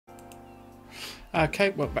Okay,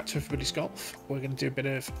 welcome back to Everybody's Golf. We're going to do a bit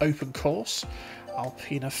of open course.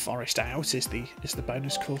 Alpina Forest out is the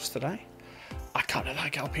bonus course today. I kind of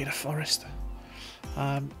like Alpina Forest.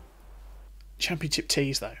 Championship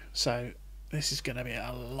tees though, so this is going to be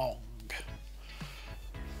a long.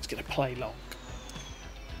 It's going to play long,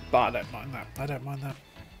 but I don't mind that. I don't mind that.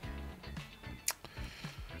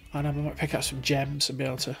 And I might pick up some gems and be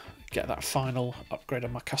able to get that final upgrade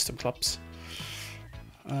on my custom clubs.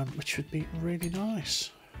 Which would be really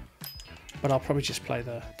nice. But I'll probably just play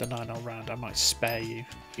the 9-hole round. I might spare you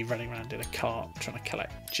running around in a cart trying to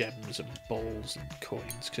collect gems and balls and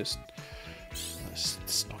coins, because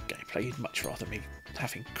it's not gameplay. You'd much rather me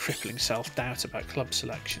having crippling self-doubt about club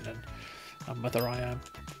selection and whether I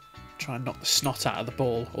try and knock the snot out of the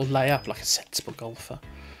ball or lay up like a sensible golfer.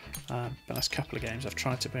 The last couple of games I've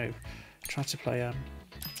tried to play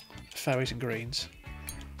fairways and greens.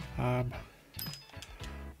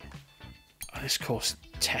 This course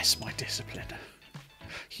tests my discipline.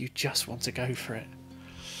 You just want to go for it.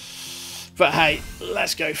 But hey,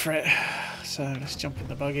 let's go for it. So let's jump in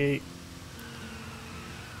the buggy.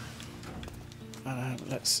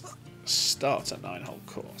 Let's start a 9-hole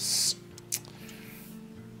course.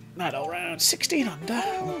 9-hole round, 16 under.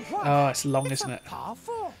 Oh, it's long, isn't it?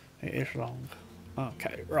 It is long.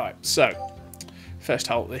 Okay, right. So first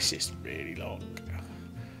hole. This is really long.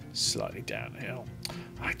 Slightly downhill.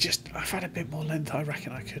 I've had a bit more length. I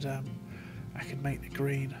reckon I could make the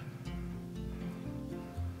green.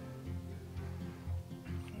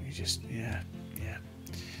 Yeah.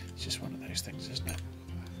 It's just one of those things, isn't it?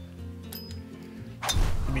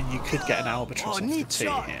 I mean, you could get an albatross off the tee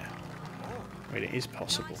here. I mean, it is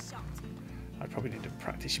possible. I'd probably need to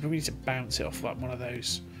practice. You probably need to bounce it off like one of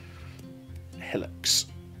those hillocks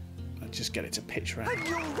and just get it to pitch around.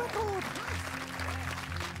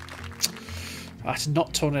 It's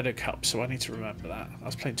not Tornado Cup, so I need to remember that. I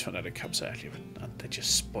was playing Tornado Cups earlier and they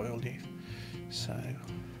just spoil you. So,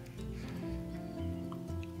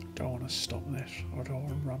 do I want to stop this or do I want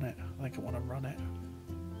to run it? I think I want to run it.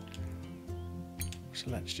 So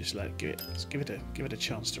let's just let's give it a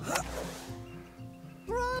chance to run.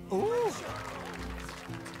 Oh,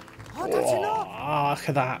 look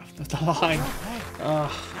at that. The line.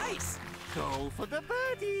 nice. Go for the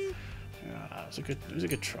birdie. Yeah, it was a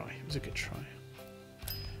good try. It was a good try.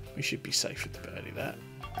 We should be safe with the birdie there.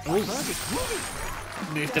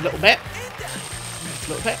 Moved a little bit.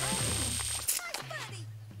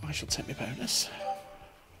 I shall take my bonus.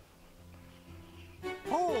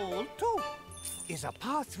 Hole 2 is a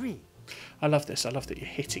par 3. I love this. I love that you're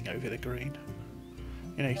hitting over the green.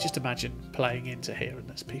 You know, you just imagine playing into here and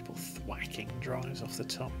there's people thwacking drives off the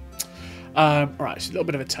top. Right, it's a little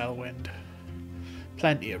bit of a tailwind.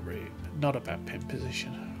 Plenty of room. Not a bad pin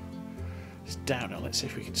position. It's downhill. Let's see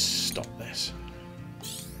if we can stop this.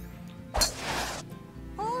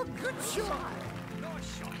 Oh, good shot.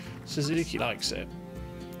 Suzuki likes it.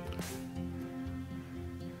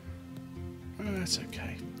 That's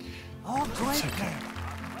okay. Oh, great. It's okay.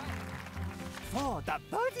 For the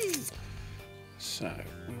birdie. So,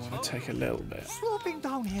 we want to take a little bit. Sloping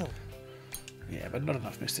downhill. Yeah, but not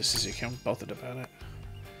enough, Mr. Suzuki. I'm bothered about it.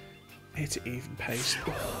 Hit it even pace.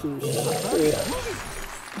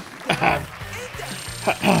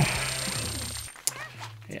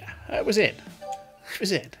 Yeah, it was in. It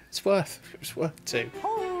was in. It was worth 2.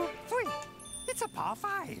 Hole 3. It's a par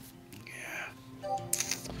 5. Yeah.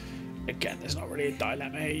 Again, there's not really a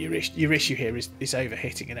dilemma here. Your issue here is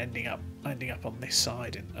overhitting and ending up on this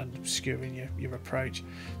side and obscuring your approach,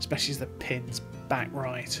 especially as the pin's back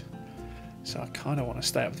right. So I kind of want to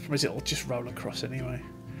stay up. The problem is it'll just roll across anyway.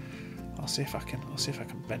 I'll see if I can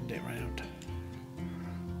bend it round.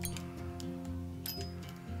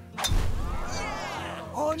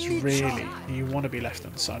 It's really, you want to be left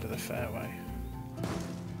on the side of the fairway.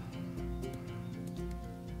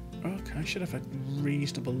 Okay, I should have a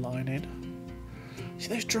reasonable line in. See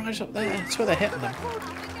those drives up there? That's where they're hitting them.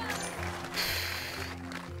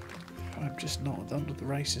 I'm just not under the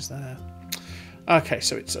races there. Okay,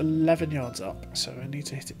 so it's 11 yards up, so I need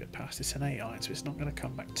to hit it a bit past. It's an 8-iron, so it's not going to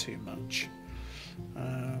come back too much.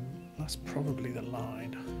 That's probably the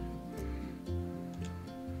line.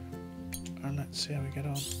 And let's see how we get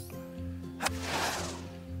on.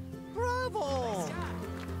 Bravo!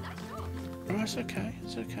 Oh, it's okay.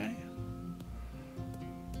 It's okay.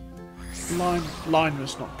 Line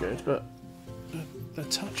was not good, but the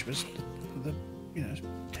touch was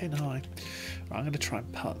pin high. Right, I'm going to try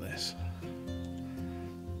and putt this.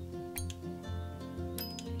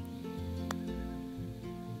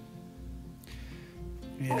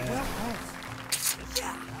 Yeah.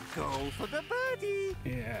 Go for the birdie.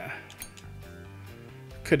 Yeah.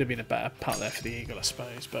 could have been a better putt there for the eagle, I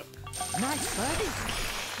suppose, but Nice birdie.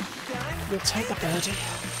 we'll take the birdie.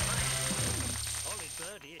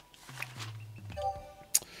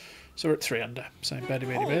 So we're at 3 under. So birdie,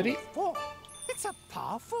 birdie, birdie. Hole 4. It's a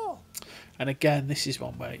par 4. And again, this is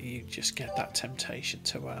one where you just get that temptation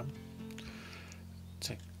to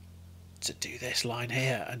do this line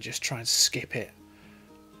here and just try and skip it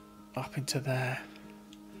up into there.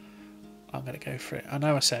 I'm going to go for it. I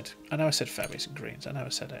know I said fairways and greens. I know I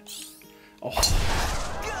said it. Oh,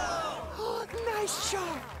 Oh, nice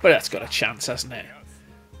shot. but that's got a chance, hasn't it?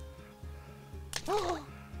 Oh,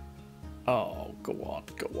 Oh, go on,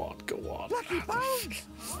 go on, go on. lucky bounce.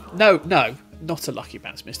 No, no, not a lucky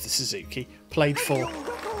bounce, Mr. Suzuki. Played for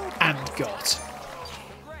and got.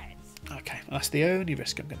 Okay, well, that's the only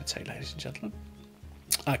risk I'm going to take, ladies and gentlemen.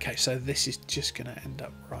 Okay, so this is just going to end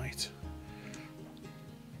up right.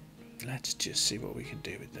 Let's just see what we can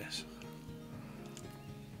do with this.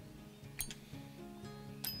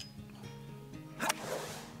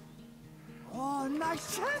 Oh,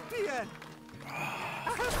 nice champion.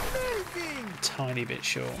 Amazing. Tiny bit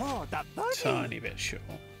short. Oh, that birdie. Tiny bit short.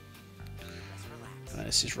 And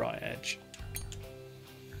this is right edge.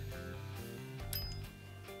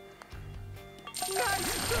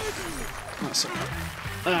 Nice birdie. That's okay.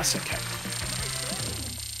 That's okay.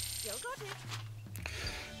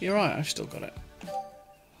 You're right, I've still got it.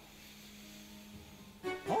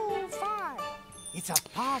 Hole 5. It's a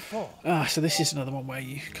par 4. So this is another one where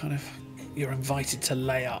you're invited to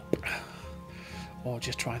lay up or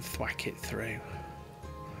just try and thwack it through.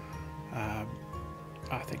 I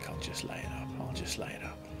think I'll just lay it up. I'll just lay it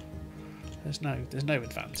up. There's no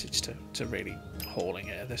advantage to really hauling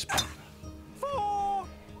it at this point. 4.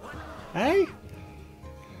 Hey?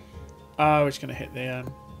 Oh, it's going to hit the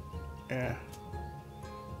yeah.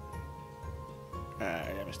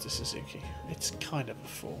 Yeah, Mr. Suzuki. It's kind of a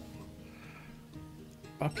 4.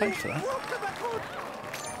 But I played for that.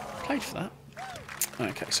 Played for that.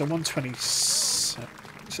 Okay, so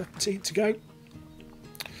 120.17 to go.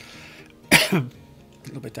 A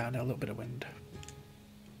little bit downhill, a little bit of wind.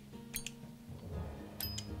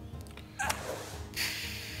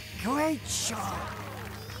 Great shot.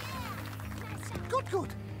 Good,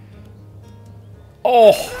 good.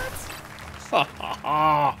 Oh! Ha ha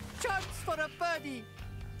ha! Chance for a birdie.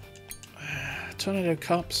 Tornado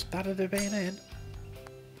Cups, that'd have been in.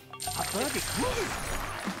 A birdie.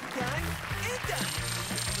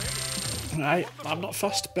 Right, I'm not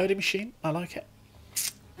fussed. Birdie machine, I like it.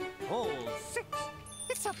 Hole 6.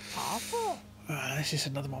 It's a par 4. This is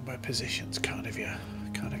another one where position's kind of your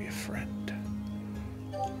friend.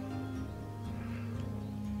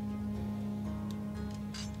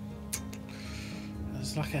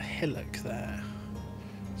 There's like a hillock there.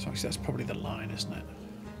 So actually that's probably the line, isn't it?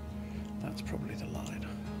 That's probably the line.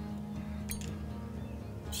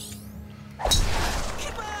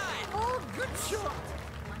 Come on. Oh, good shot.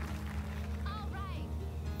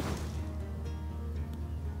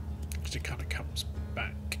 Because it kind of comes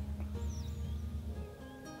back.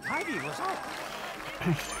 Tidy was out.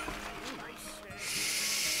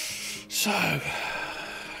 So,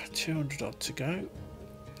 200 odd to go.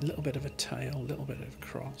 A little bit of a tail, a little bit of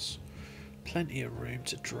cross. Plenty of room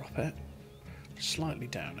to drop it. Slightly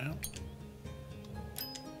down now.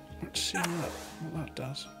 Let's see what that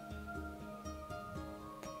does.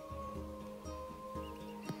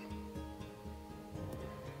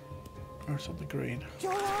 Oh, it's on the green.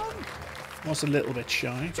 You're on. Was a little bit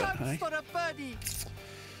shy, but Chance hey. for a birdie.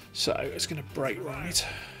 So it's going to break right.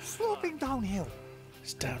 Sloping downhill.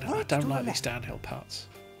 It's downhill. I don't like these downhill putts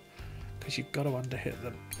because you've got to underhit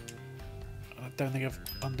them. And I don't think I've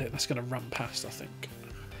underhit. That's going to run past, I think.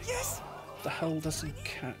 Yes. The hole doesn't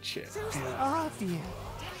catch it. Seriously. Yeah. Oh, dear.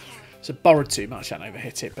 So borrowed too much and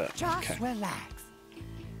overhit it, but Just okay. relax.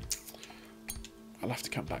 I'll have to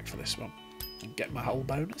come back for this one and get my whole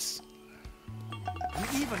bonus. An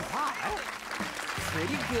even par.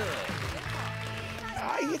 Pretty good.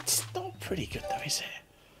 It's not pretty good though, is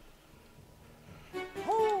it?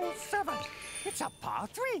 Hole 7. It's a par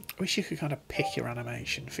 3. I wish you could kind of pick your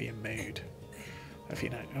animation for your mood. If you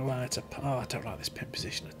know, it's a par. Oh, I don't like this pin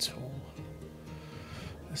position at all.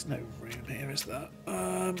 There's no room here, is there?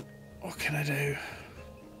 What can I do?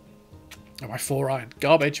 Oh, my 4 iron,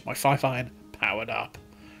 garbage. My 5 iron, powered up.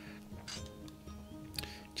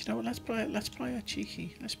 Do you know what? Let's play a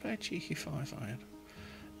cheeky 5 iron.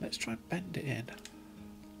 Let's try and bend it in.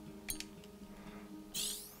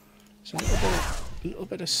 So a little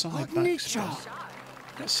bit of side backspin.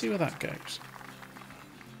 Let's see where that goes.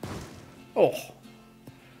 Oh,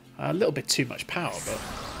 a little bit too much power, but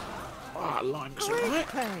line was alright.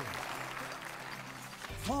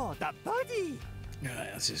 for the birdie.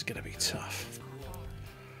 Yeah, this is going to be tough.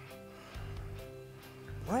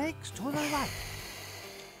 Breaks to the right.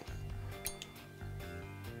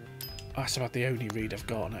 That's about the only read I've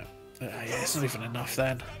got on it. Yeah, it's not even enough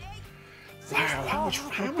then. Wow,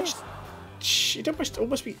 how much? It'd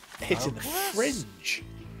almost be hitting the fringe.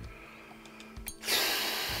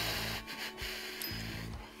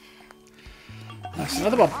 That's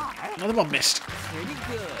another one missed.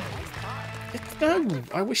 No,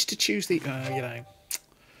 I wish to choose the, you know,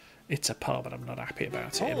 it's a par, but I'm not happy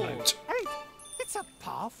about it. Emote. Hey, it's a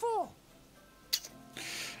par 4.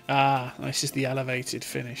 Ah, this is the elevated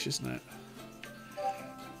finish, isn't it?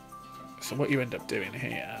 So what you end up doing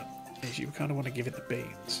here is you kind of want to give it the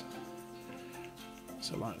beans.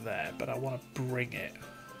 So like there, but I want to bring it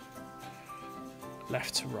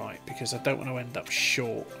left to right because I don't want to end up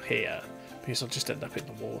short here because I'll just end up in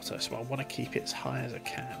the water. So I want to keep it as high as I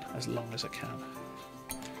can, as long as I can.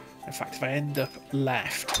 In fact, if I end up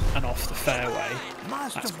left and off the fairway,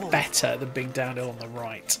 that's better than being downhill on the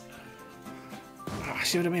right.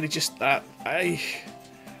 See what I mean? It's just that. Hey.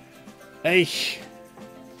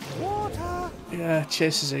 Water. Yeah,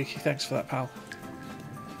 cheers, Suzuki. Thanks for that, pal.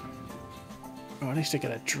 Oh, I need to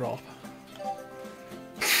get a drop.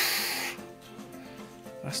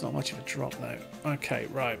 That's not much of a drop, though. Okay,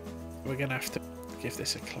 right. We're going to have to give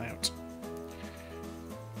this a clout.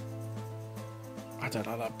 I don't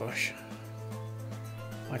like that bush.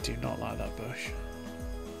 I do not like that bush.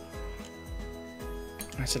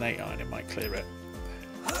 That's an 8-iron, it might clear it.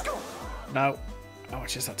 No. How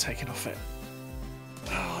much is that taking off it?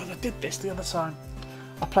 Oh, I did this the other time.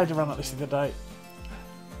 I played around like this the other day.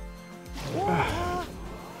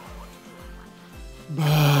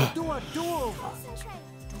 Do a do-over.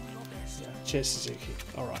 Yeah, cheers, Suzuki.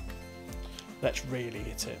 Alright. Let's really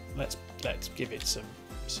hit it. Let's give it some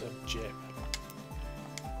jib.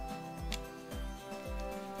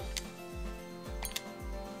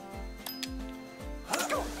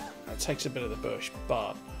 That takes a bit of the bush,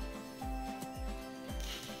 but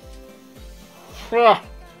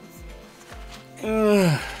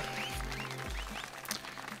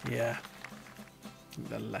yeah.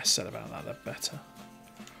 The less said about that, the better.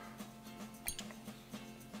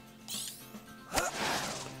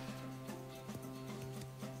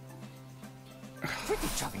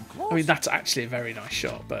 I mean, that's actually a very nice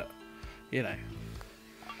shot, but you know,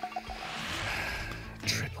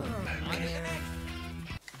 triple bogey.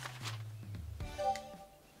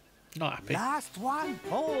 Not happy. Last one,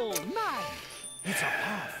 hole 9. It's a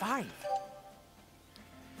par 5.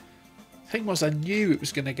 Thing was, I knew it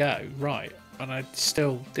was going to go right, and I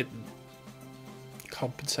still didn't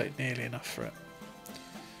compensate nearly enough for it.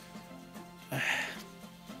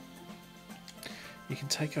 You can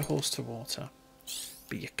take a horse to water,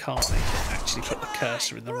 but you can't actually put the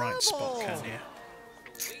cursor in the right spot, can you?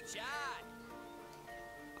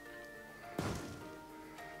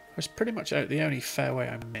 It was pretty much the only fairway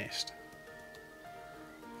I missed.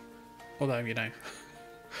 Although, you know,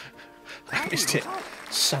 I missed it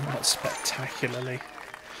somewhat spectacularly.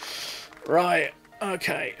 Right,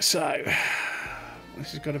 okay, so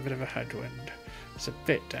this has got a bit of a headwind. It's a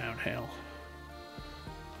bit downhill.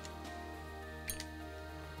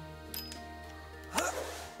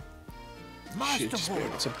 Should just be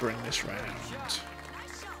able to bring this round.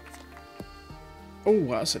 Oh,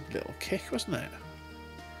 that's a little kick, wasn't it?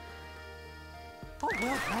 Oh,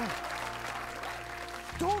 well done.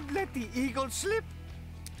 Don't let the eagle slip.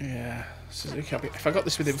 Yeah, Suzuki. If I got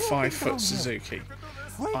this within 5 foot, Suzuki,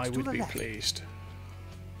 I would be pleased.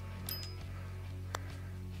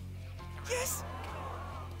 Yes.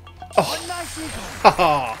 Oh, Nice eagle.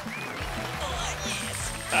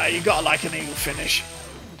 You gotta like an eagle finish.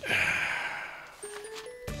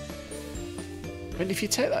 I mean, if you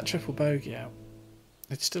take that triple bogey out,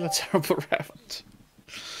 it's still a terrible round.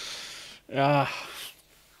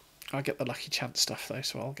 I get the lucky chance stuff though,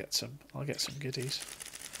 so I'll get some goodies.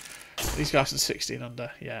 These guys are 16 under,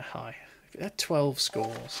 yeah, high. They're 12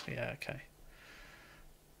 scores, yeah, okay.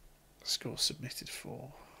 Score submitted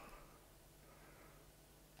 4.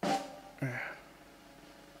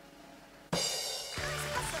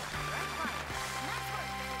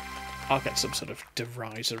 I'll get some sort of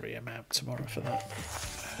derisory amount tomorrow for that.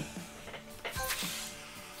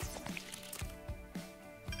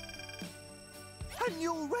 A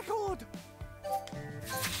new record.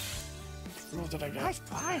 What did I get? Nice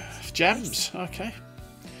prize. Gems, okay.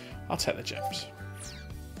 I'll take the gems.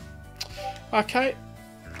 Okay,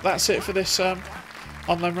 that's it for this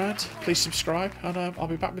online round. Please subscribe, and I'll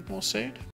be back with more soon.